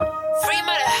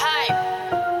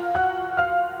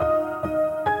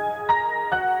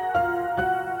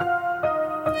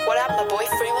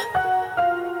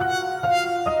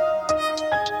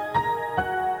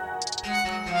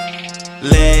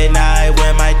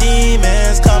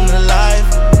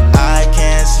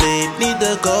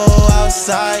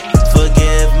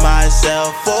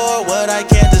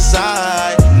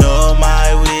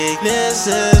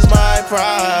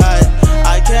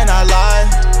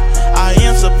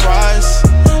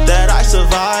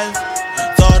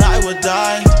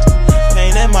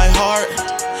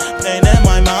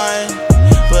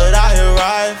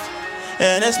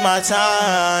my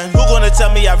time. Who gonna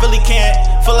tell me I really can't?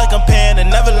 Feel like I'm paying to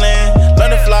Neverland.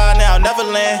 Learn to fly now,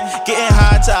 Neverland. Getting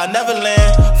high till I never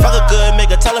land. Fuck a good,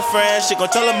 make her tell a friend. She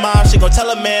gon' tell her mom, she gon' tell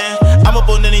her man. I'm up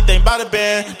on anything by the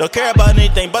band. Don't care about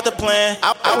anything but the plan.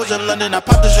 I was in London, I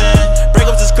popped the van.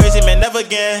 Breakups is crazy, man, never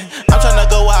again. I'm tryna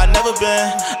go where I never been.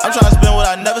 I'm tryna spend what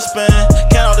I never spent.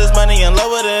 Count all this money and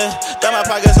lower this. Got my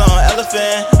pockets on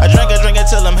elephant. I drink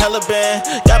till I'm hella bent.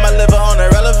 Got my liver on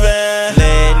irrelevant.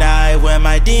 Late night when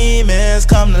my demons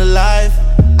come to life.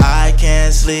 I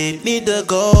can't sleep, need to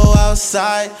go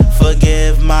outside.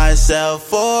 Forgive myself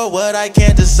for what I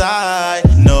can't decide.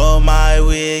 Know my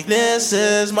weakness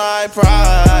is my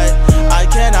pride. I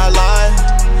cannot lie,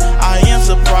 I am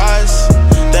surprised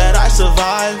that I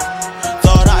survived.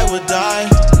 Thought I would die.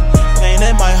 Pain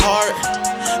in my heart,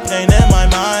 pain in my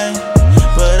mind.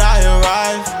 But I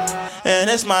arrived, and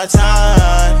it's my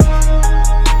time.